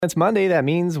It's Monday. That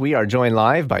means we are joined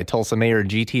live by Tulsa Mayor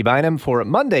GT Bynum for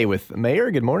Monday with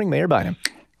Mayor. Good morning, Mayor Bynum.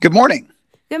 Good morning.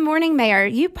 Good morning, Mayor.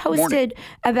 You Morning. posted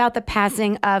about the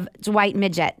passing of Dwight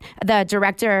Midget, the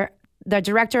director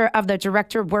of the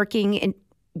Director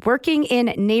Working in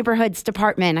Neighborhoods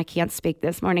Department. I can't speak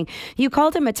this morning. You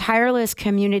called him a tireless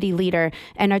community leader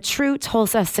and a true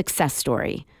Tulsa success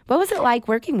story. What was it like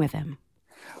working with him?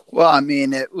 Well, I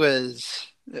mean, it was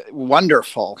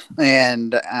wonderful.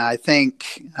 And I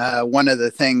think one of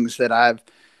the things that I've,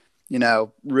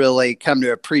 really come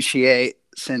to appreciate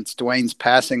since Dwayne's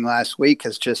passing last week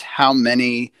is just how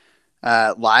many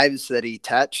lives that he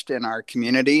touched in our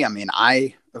community. I mean,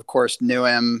 I, of course, knew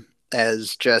him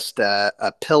as just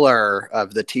a pillar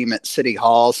of the team at City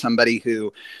Hall, somebody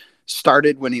who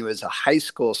started when he was a high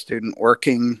school student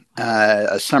working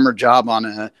a summer job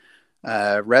on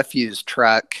a refuse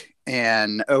truck,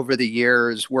 and over the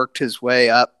years worked his way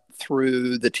up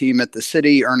through the team at the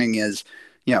city, earning his,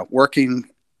 working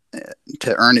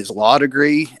to earn his law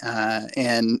degree,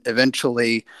 and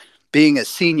eventually being a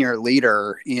senior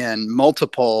leader in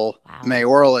multiple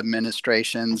mayoral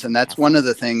administrations. And that's one of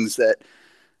the things that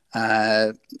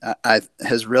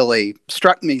has really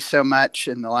struck me so much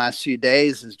in the last few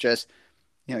days is just,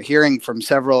 hearing from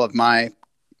several of my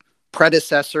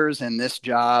predecessors in this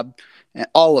job, and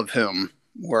all of whom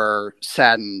were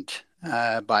saddened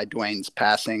by Dwayne's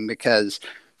passing, because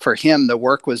for him, the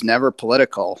work was never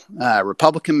political.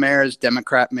 Republican mayors,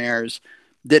 Democrat mayors,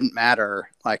 didn't matter.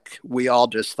 Like, we all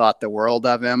just thought the world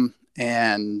of him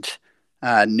and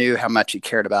knew how much he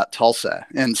cared about Tulsa.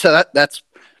 And so that's,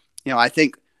 I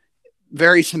think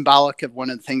very symbolic of one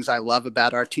of the things I love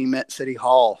about our team at City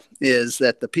Hall is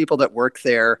that the people that work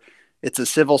there, it's a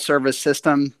civil service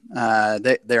system.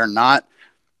 They're not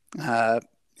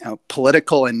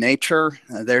political in nature.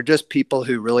 They're just people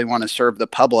who really want to serve the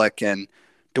public. And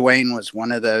Dwayne was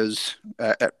one of those,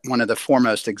 one of the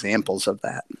foremost examples of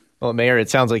that. Well, Mayor, it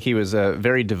sounds like he was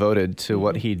very devoted to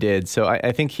what he did. So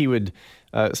I think he would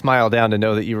smile down to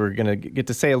know that you were going to get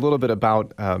to say a little bit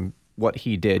about what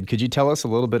he did. Could you tell us a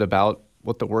little bit about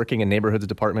what the Working in Neighborhoods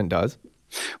Department does?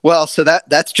 Well, so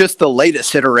that's just the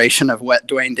latest iteration of what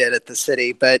Dwayne did at the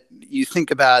city. But you think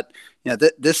about,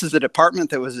 this is a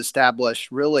department that was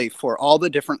established really for all the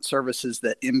different services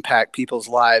that impact people's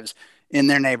lives in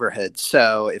their neighborhoods.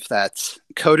 So if that's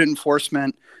code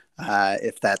enforcement,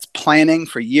 if that's planning,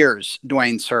 for years,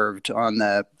 Dwayne served on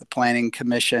the planning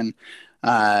commission,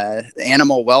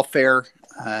 animal welfare,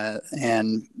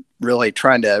 and really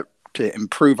trying to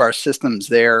improve our systems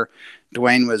there.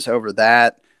 Dwayne was over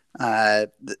that.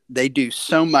 They do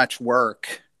so much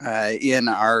work in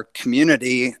our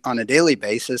community on a daily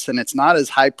basis, and it's not as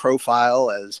high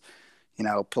profile as,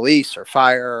 police or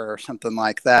fire or something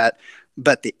like that.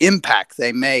 But the impact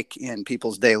they make in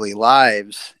people's daily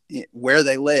lives, where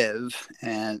they live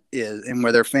and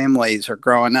where their families are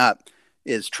growing up,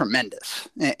 is tremendous.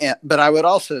 But I would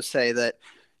also say that,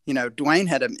 Dwayne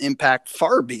had an impact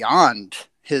far beyond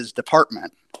his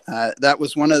department. That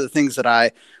was one of the things that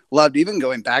I loved, even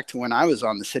going back to when I was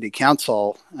on the city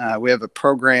council. We have a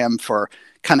program for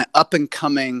kind of up and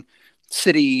coming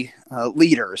city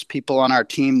leaders, people on our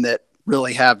team that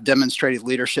really have demonstrated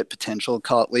leadership potential,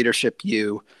 call it Leadership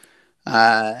U.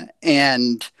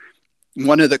 And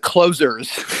one of the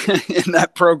closers in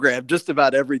that program, just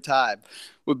about every time,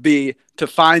 would be to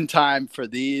find time for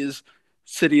these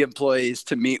city employees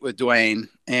to meet with Dwayne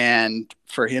and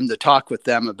for him to talk with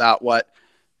them about what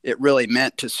it really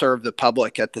meant to serve the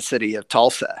public at the city of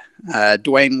Tulsa.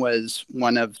 Dwayne was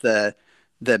one of the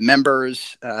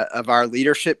members of our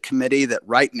leadership committee that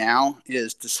right now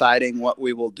is deciding what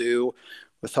we will do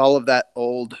with all of that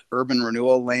old urban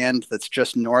renewal land that's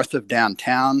just north of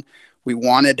downtown. We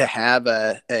wanted to have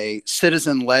a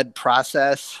citizen-led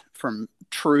process from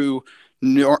true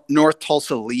North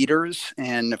Tulsa leaders.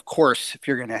 And of course, if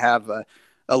you're going to have a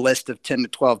list of 10 to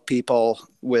 12 people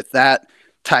with that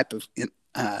type of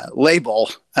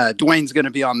label, Dwayne's going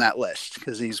to be on that list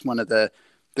because he's one of the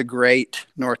great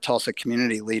North Tulsa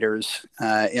community leaders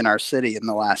in our city in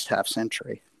the last half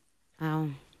century. Wow.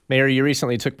 Mayor, you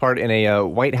recently took part in a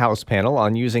White House panel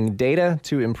on using data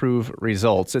to improve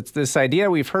results. It's this idea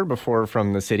we've heard before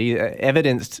from the city,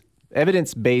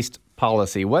 evidence-based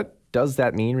policy. What does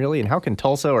that mean, really, and how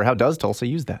does Tulsa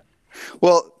use that?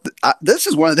 Well, this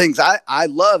is one of the things I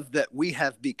love that we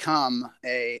have become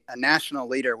a national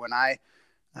leader. When I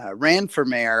ran for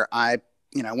mayor,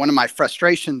 one of my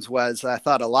frustrations was I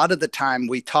thought a lot of the time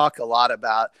we talk a lot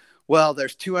about, well,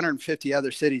 there's 250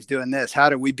 other cities doing this. How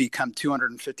do we become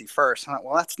 251st? I thought,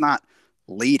 well, that's not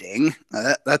leading.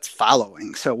 That's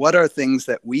following. So what are things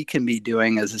that we can be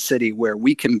doing as a city where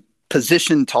we can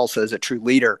position Tulsa as a true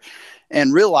leader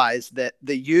and realized that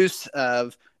the use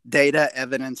of data,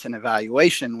 evidence, and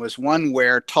evaluation was one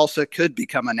where Tulsa could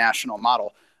become a national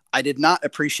model. I did not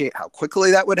appreciate how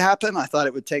quickly that would happen. I thought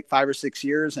it would take 5 or 6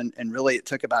 years, and really it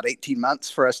took about 18 months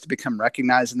for us to become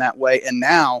recognized in that way. And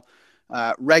now,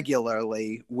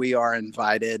 regularly, we are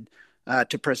invited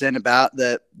to present about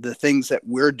the things that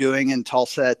we're doing in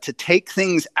Tulsa to take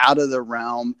things out of the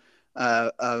realm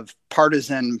of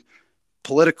partisan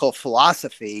political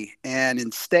philosophy and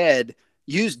instead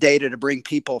use data to bring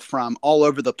people from all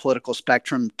over the political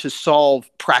spectrum to solve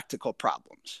practical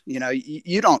problems.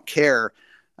 You don't care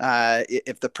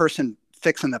if the person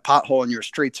fixing the pothole in your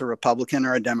street's a Republican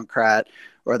or a Democrat,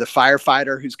 or the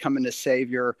firefighter who's coming to save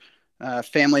your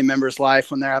family member's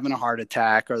life when they're having a heart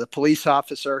attack, or the police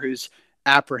officer who's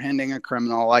apprehending a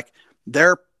criminal. Like,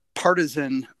 their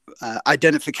partisan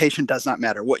identification does not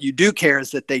matter. What you do care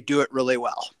is that they do it really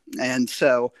well. And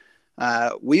so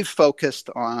we've focused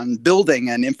on building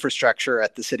an infrastructure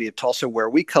at the city of Tulsa where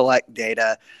we collect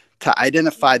data to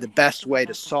identify the best way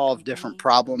to solve different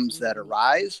problems that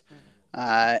arise.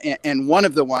 And one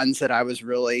of the ones that I was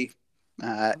really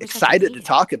excited to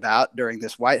talk about during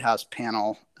this White House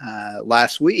panel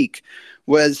last week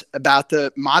was about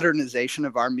the modernization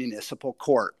of our municipal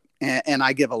court. And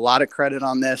I give a lot of credit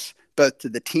on this, both to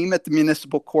the team at the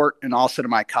municipal court and also to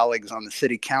my colleagues on the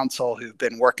city council who've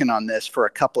been working on this for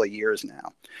a couple of years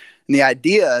now. And the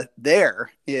idea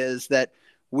there is that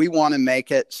we want to make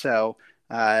it so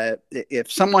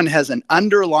if someone has an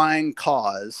underlying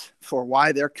cause for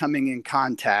why they're coming in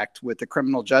contact with the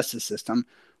criminal justice system,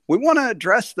 we want to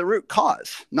address the root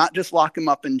cause, not just lock them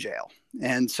up in jail.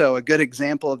 And so a good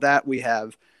example of that, we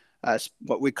have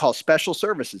what we call special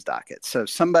services dockets. So if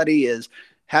somebody is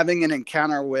having an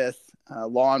encounter with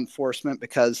law enforcement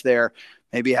because they're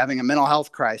maybe having a mental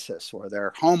health crisis, or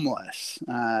they're homeless,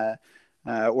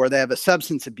 or they have a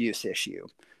substance abuse issue,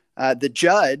 the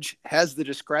judge has the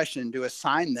discretion to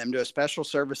assign them to a special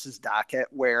services docket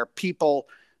where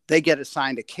they get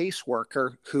assigned a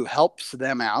caseworker who helps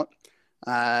them out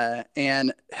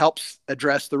and helps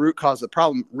address the root cause of the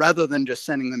problem rather than just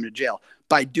sending them to jail.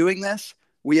 By doing this,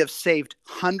 we have saved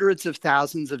hundreds of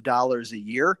thousands of dollars a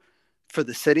year for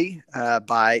the city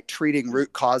by treating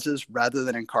root causes rather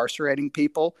than incarcerating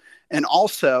people. And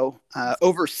also,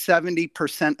 over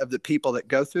 70% of the people that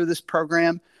go through this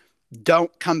program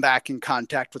don't come back in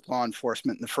contact with law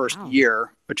enforcement in the first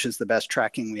year, which is the best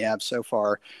tracking we have so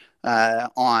far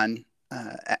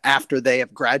after they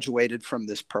have graduated from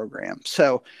this program.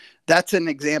 So that's an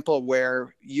example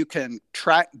where you can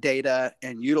track data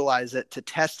and utilize it to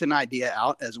test an idea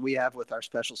out, as we have with our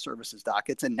special services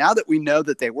dockets. And now that we know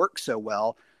that they work so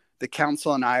well, the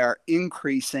council and I are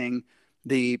increasing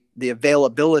the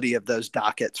availability of those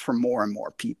dockets for more and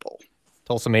more people.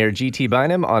 Tulsa Mayor GT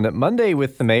Bynum on Monday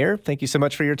with the Mayor. Thank you so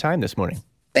much for your time this morning.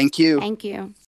 Thank you. Thank you.